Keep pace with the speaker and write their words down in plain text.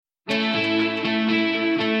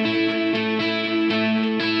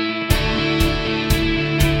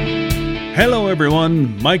Hello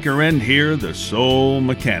everyone, Mike Arend here, the Soul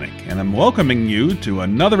Mechanic, and I'm welcoming you to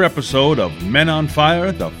another episode of Men on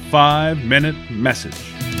Fire, the 5-Minute Message.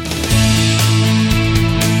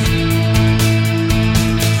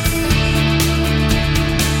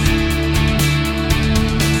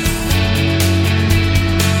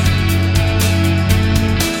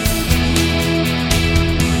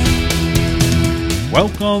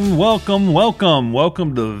 Welcome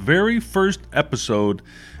to the very first episode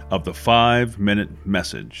of the 5-Minute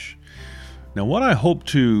Message. Now, what I hope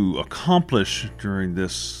to accomplish during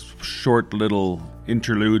this short little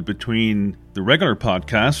interlude between the regular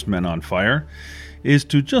podcast, Men on Fire, is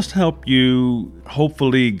to just help you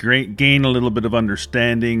hopefully gain a little bit of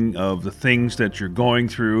understanding of the things that you're going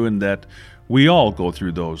through, and that we all go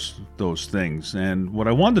through those things. And what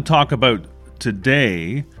I wanted to talk about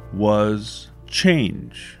today was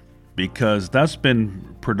change, because that's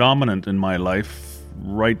been predominant in my life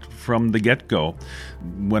right from the get-go.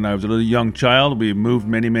 When I was a little young child, we moved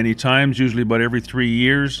many times, usually about every 3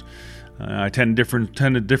 years. I attended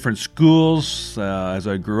different schools. As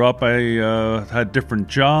I grew up, I had different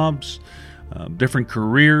jobs, different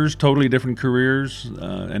careers, totally different careers,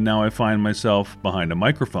 and now I find myself behind a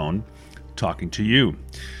microphone talking to you.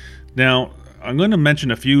 Now, I'm going to mention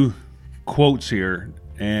a few quotes here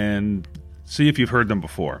and see if you've heard them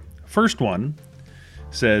before. First one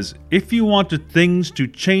says, "If you wanted things to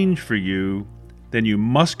change for you, then you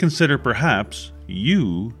must consider perhaps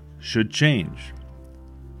you should change."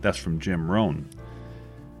 That's from Jim Rohn.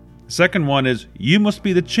 The second one is, "You must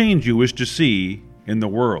be the change you wish to see in the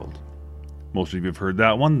world." Most of you have heard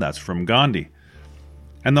that one. That's from Gandhi.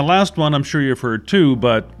 And the last one I'm sure you've heard too,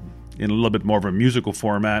 but in a little bit more of a musical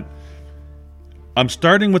format. "I'm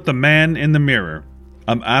starting with the man in the mirror.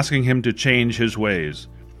 I'm asking him to change his ways.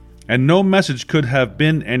 And no message could have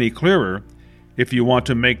been any clearer. If you want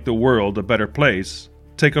to make the world a better place,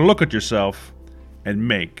 take a look at yourself and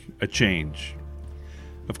make a change."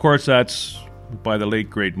 Of course, that's by the late,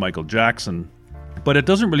 great Michael Jackson. But it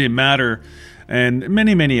doesn't really matter, and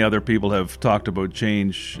many other people have talked about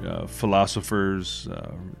change, philosophers,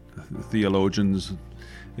 theologians.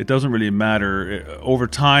 It doesn't really matter. Over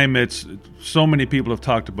time, so many people have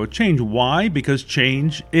talked about change. Why? Because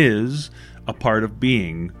change is a part of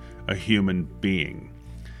being a human being.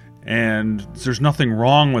 And there's nothing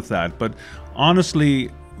wrong with that. But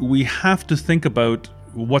honestly, we have to think about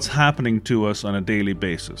what's happening to us on a daily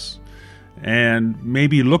basis. And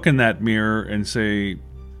maybe look in that mirror and say,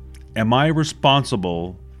 am I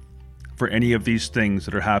responsible for any of these things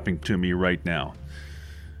that are happening to me right now?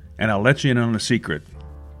 And I'll let you in on a secret.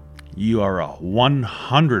 You are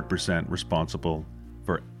 100% responsible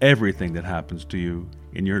for everything that happens to you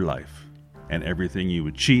in your life. And everything you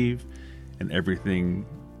achieve and everything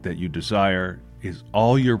that you desire is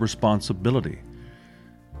all your responsibility.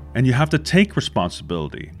 And you have to take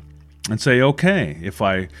responsibility and say, okay, if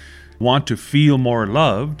I want to feel more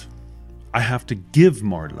loved, I have to give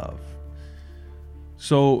more love.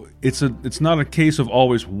 So it's not a case of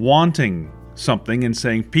always wanting something and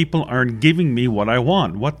saying, people aren't giving me what I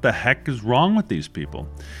want. What the heck is wrong with these people?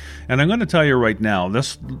 And I'm going to tell you right now,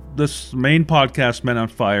 this main podcast, Men on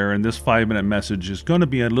Fire, and this 5-minute message is going to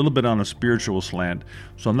be a little bit on a spiritual slant.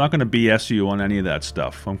 So I'm not going to BS you on any of that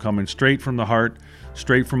stuff. I'm coming straight from the heart,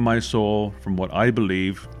 straight from my soul, from what I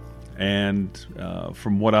believe, and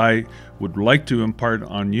from what I would like to impart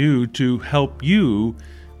on you to help you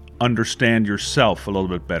understand yourself a little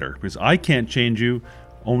bit better. Because I can't change you.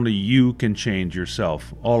 Only you can change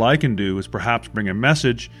yourself. All I can do is perhaps bring a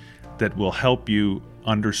message that will help you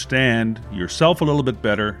understand yourself a little bit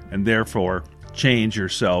better, and therefore change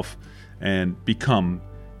yourself and become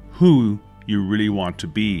who you really want to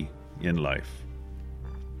be in life.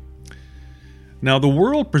 Now, the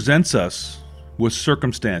world presents us with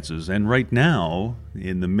circumstances, and right now,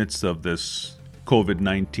 in the midst of this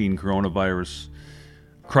COVID-19 coronavirus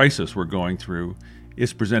crisis we're going through,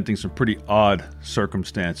 is presenting some pretty odd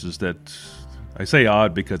circumstances that, I say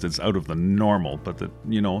odd because it's out of the normal, but that,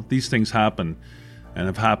 these things happen and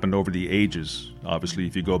have happened over the ages. Obviously,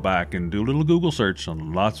 if you go back and do a little Google search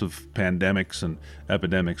on lots of pandemics and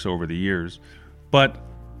epidemics over the years. But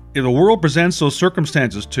if the world presents those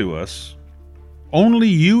circumstances to us, only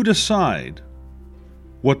you decide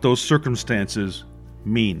what those circumstances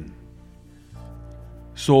mean.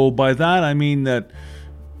 So by that, I mean that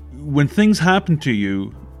when things happen to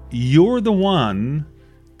you, you're the one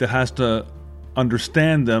that has to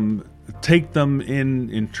understand them, take them in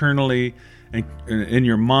internally and in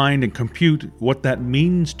your mind and compute what that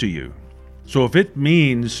means to you. So if it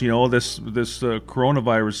means, this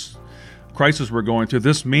coronavirus crisis we're going through,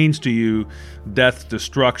 this means to you death,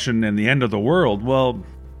 destruction, and the end of the world, well,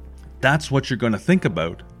 that's what you're going to think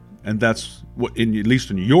about. And that's what, at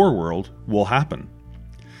least in your world, will happen.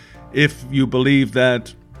 If you believe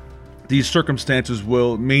that these circumstances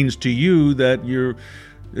means to you that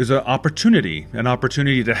there's an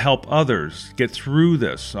opportunity to help others get through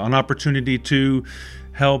this, an opportunity to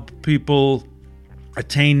help people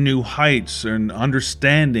attain new heights and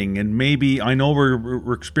understanding. And maybe, I know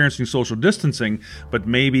we're experiencing social distancing, but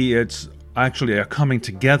maybe it's actually a coming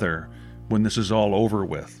together when this is all over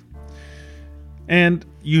with. And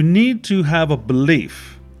you need to have a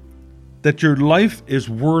belief that your life is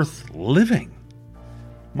worth living.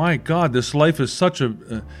 My God, this life is such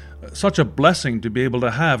a blessing to be able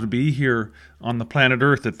to be here on the planet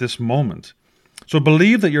Earth at this moment. So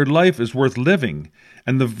believe that your life is worth living,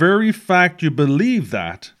 and the very fact you believe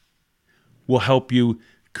that will help you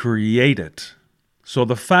create it. So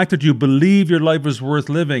the fact that you believe your life is worth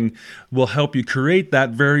living will help you create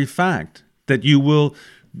that very fact.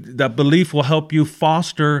 That belief will help you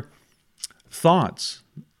foster thoughts,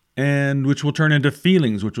 and which will turn into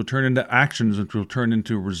feelings, which will turn into actions, which will turn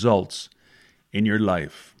into results in your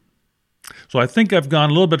life. So I think I've gone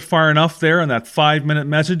a little bit far enough there on that 5-minute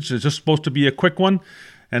message. It's just supposed to be a quick one,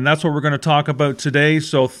 and that's what we're going to talk about today.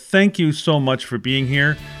 So thank you so much for being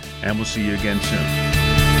here, and we'll see you again soon.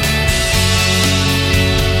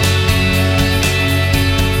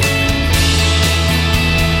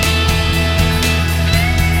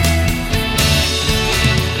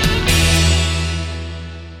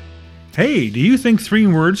 Hey, do you think 3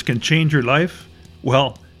 words can change your life?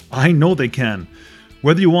 Well, I know they can.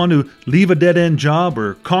 Whether you want to leave a dead-end job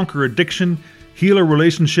or conquer addiction, heal a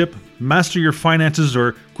relationship, master your finances,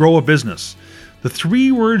 or grow a business, the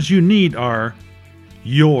 3 words you need are,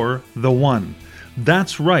 you're the one.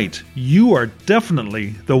 That's right, you are definitely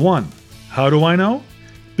the one. How do I know?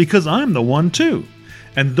 Because I'm the one too.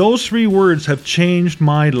 And those 3 words have changed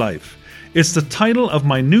my life. It's the title of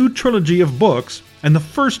my new trilogy of books, and the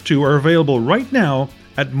first 2 are available right now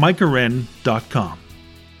at micahwren.com.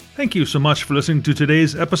 Thank you so much for listening to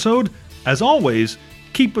today's episode. As always,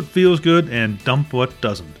 keep what feels good and dump what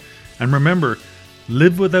doesn't. And remember,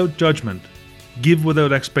 live without judgment, give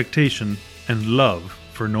without expectation, and love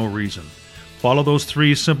for no reason. Follow those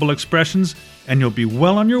 3 simple expressions, and you'll be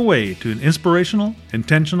well on your way to an inspirational,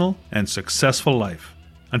 intentional, and successful life.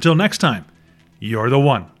 Until next time, you're the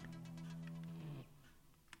one.